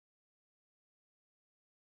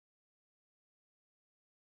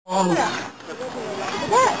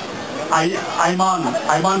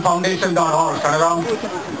Iman Foundation.org.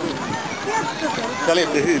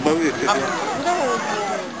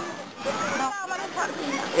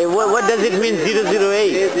 What does it mean 008?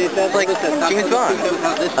 It's like James Bond.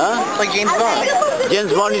 Huh? It's like James Bond.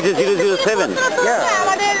 James Bond is a 007. Yeah.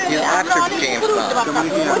 He's after James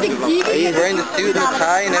Bond. He's wearing the suit and the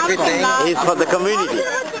tie and everything. He's for the community.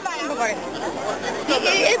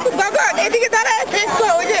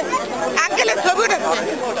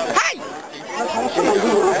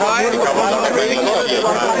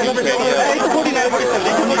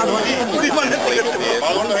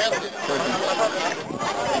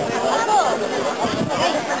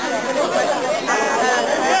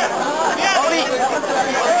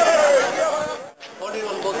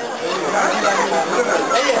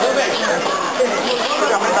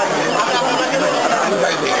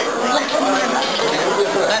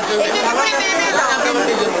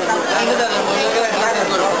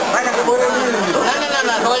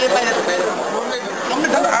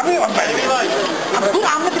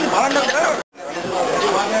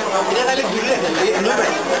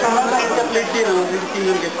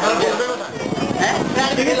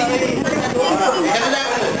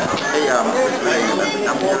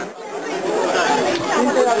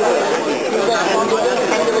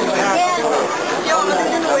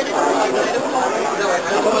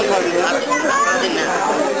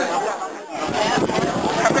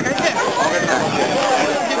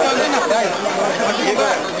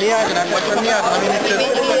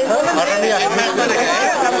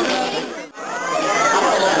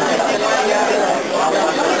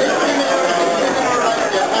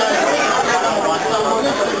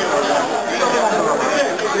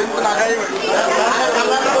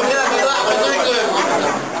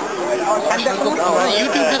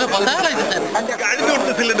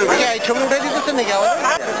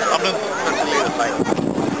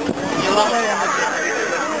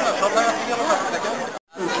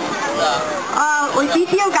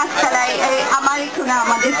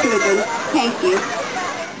 Thank you.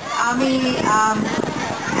 আমি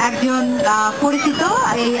একজন পরিচিত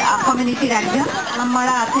এই কমিউনিটির একজন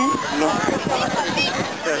আপনারা আছেন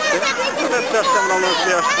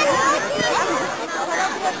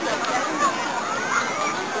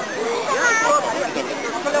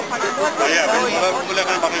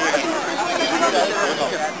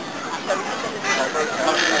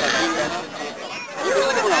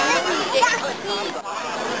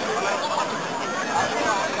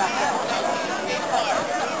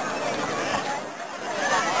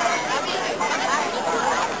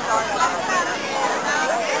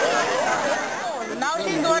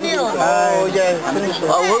Oh, yes.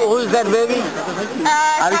 Who is that baby?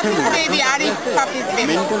 baby, Arif Papi's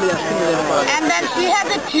baby. And then she has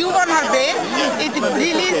a tube on her brain. It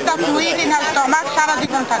releases the fluid in her stomach. সারা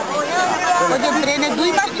জীবন থাকবে ওই যে ব্রেনে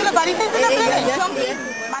 2 মাস ছিল বাড়ি থেকে না ব্রেনে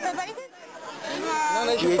মাথায় বাড়ি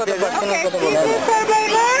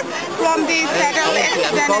from the saddle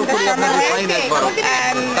accident in the summer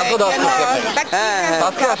and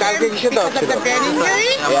the brain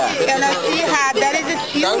injury and she had there is a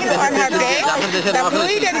tube on her brain. The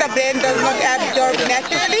fluid in the brain does not absorb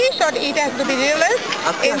naturally, so it has to be released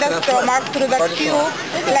in the stomach through the tube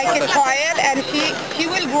like a coil, and she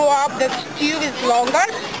will grow up. The tube is longer,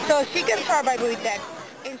 so she can survive with that.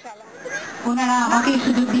 Inshallah. ওনারা আমাকে এই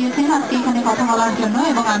সুযোগ দিয়েছেন আজকে এখানে কথা বলার জন্য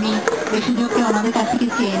এবং আমি এই সুযোগকে ওনাদের কাছ থেকে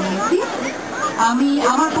চেয়ে নিয়েছি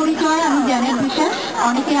আমার পরিচয় আমি জানেন বিশ্বাস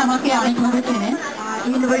অনেকে আমাকে অনেকভাবে চেনেন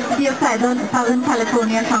ইউনিভার্সিটি অফ সাউদার্ন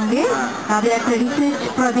ক্যালিফোর্নিয়ার সঙ্গে তাদের একটা রিসার্চ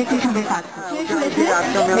প্রজেক্টের সঙ্গে কাজ হয়েছে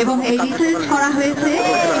এবং এই রিসার্চ করা হয়েছে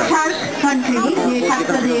 7 কান্ট্রি যে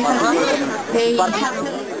 7টা দেশ আছে এই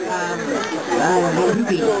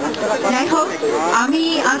যাই হোক আমি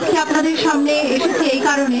আজকে আপনাদের সামনে এসেছি এই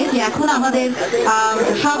কারণে যে এখন আমাদের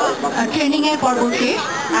সব ট্রেনিং এর পর্ব শেষ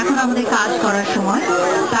এখন আমাদের কাজ করার সময়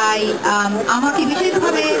তাই আমাকে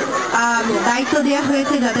বিশেষভাবে দায়িত্ব দেওয়া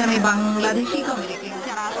হয়েছে যাতে আমি বাংলাদেশি কমিউনিটি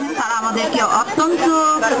যারা আছেন তারা আমাদেরকে অত্যন্ত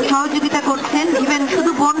সহযোগিতা করছেন ইভেন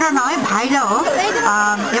শুধু বোনরা নয় ভাইরাও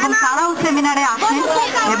এবং তারাও সেমিনারে আসেন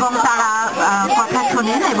এবং তারা কথা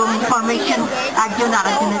শোনেন এবং ইনফরমেশন একজন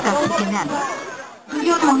আরেকজনের কাছ থেকে নেন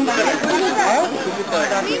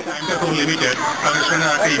লিমিটেড তাদের সঙ্গে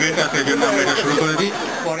একটা ইভেন্ট আছে এই জন্য আমরা এটা শুরু করে দিই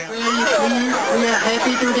We are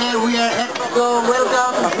happy today. We are so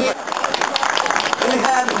welcome. We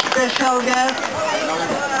have special guest,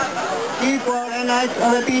 Chief Organized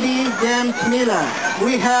OPD James Miller.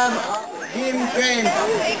 We have Jim Crane.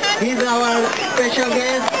 He's our special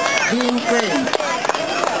guest, Jim Crane.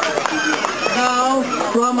 Now,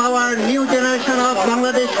 from our new generation of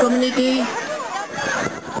Bangladesh community,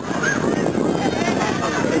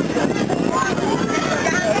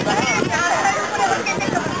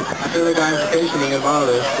 guys vacationing about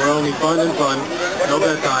this. We're only fun and fun. No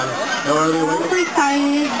bedtime. No early We're wake. also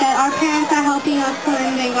excited that our parents are helping us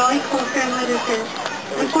learn Bengali culture and literature.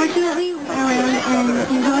 Unfortunately, we went around and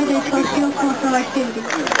enjoy the socio-cultural activities.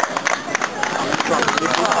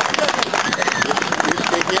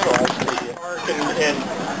 And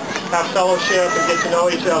have fellowship and get to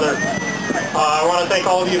know each other. I want to thank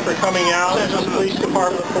all of you for coming out. Los Angeles Police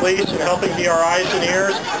Department Police and helping be our eyes and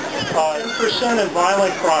ears. 10% in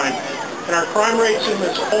violent crime. And our crime rates in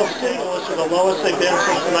this whole city are the lowest they've been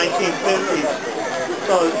since the 1950s.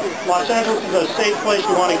 So Los Angeles is a safe place.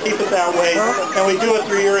 We want to keep it that way. And we do it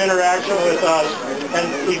through your interaction with us. And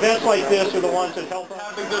events like this are the ones that help us.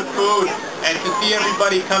 Having good food and to see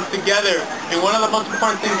everybody come together. And one of the most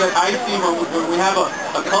important things that I see when we have a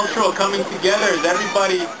cultural coming together is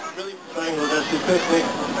everybody really playing with us picnic,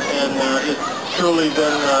 and it's truly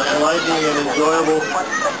been enlightening and enjoyable.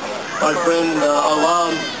 My friend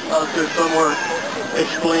Alam out there somewhere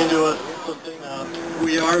explained to us something.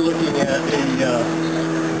 We are looking at a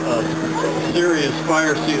serious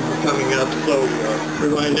fire season coming up, so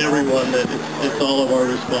remind everyone that it's all of our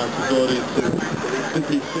responsibility to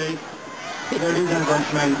be safe. Ladies and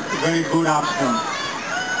gentlemen, very good afternoon.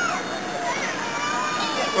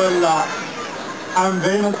 Well, I'm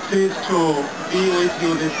very much pleased to be with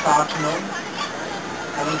you this afternoon.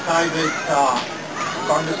 Alongside with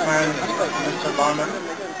Congressman Mr. Barman.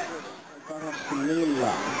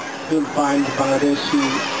 You'll find Bangladeshi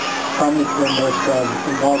communist members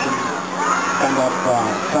involved in kind of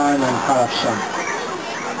crime and corruption.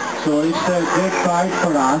 So it's a great pride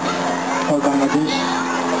for us, for Bangladesh,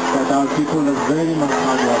 that our people are very much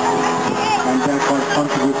hardworking and therefore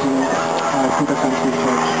contributing to the country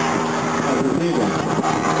for as a leader.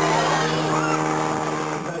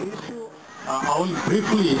 I will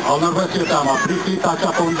briefly touch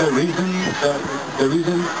upon the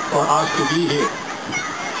reason for us to be here.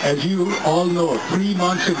 As you all know, 3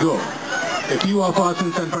 months ago, a few of us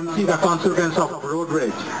in San Francisco see the consequence of road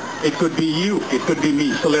rage. It could be you, it could be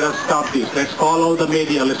me. So let us stop this. Let's call all the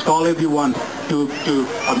media, let's call everyone to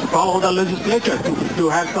follow the legislature to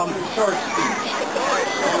have some short speech.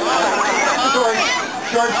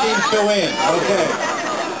 Short speech to win. Okay.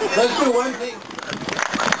 Let's do one thing.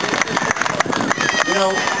 You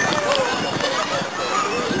know,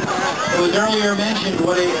 it was earlier mentioned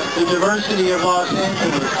the diversity of Los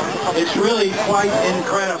Angeles. It's really quite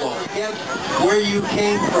incredible. Guess where you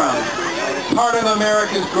came from. Part of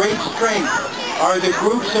America's great strength are the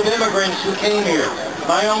groups of immigrants who came here.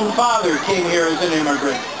 My own father came here as an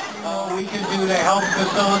immigrant. All we can do to help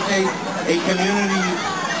facilitate a community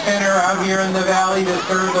center out here in the valley to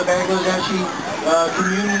serve the Bangladeshi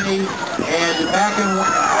community. And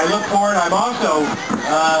I look forward, I'm also,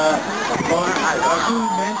 Asu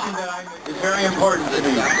mentioned that it's very important to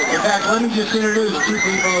me. In fact, let me just introduce 2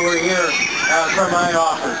 people who are here from my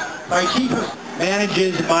office. My chief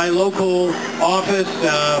manages my local office,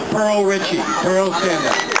 Pearl Ritchie. Pearl, stand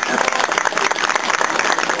up.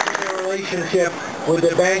 Relationship with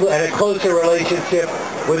and a closer relationship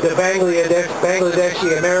with the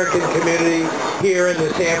Bangladeshi American community here in the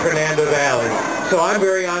San Fernando Valley. So I'm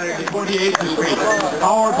very honored to 48th Street.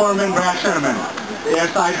 Our Foreman, Brad Sherman. They're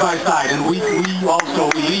side by side, and we lead here. So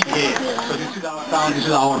this is our town, this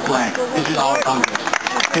is our flag, this is our Congress.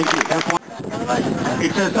 Thank you. That's one.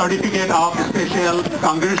 It's a certificate of special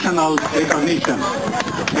congressional recognition.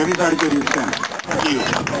 Every certificate is sent. Thank you.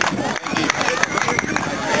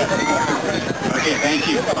 Okay, thank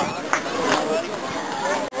you.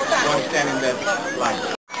 Don't stand in that line.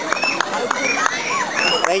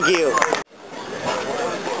 Thank you.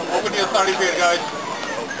 Open your certificate, guys.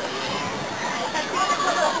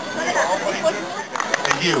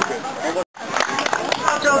 Thank you.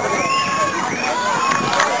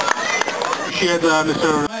 Appreciate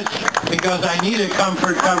Mr. Because I need a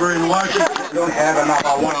comfort cover in Washington. I don't have enough.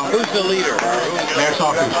 Who's the leader? Mayor's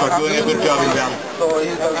office for doing a good job in Valley.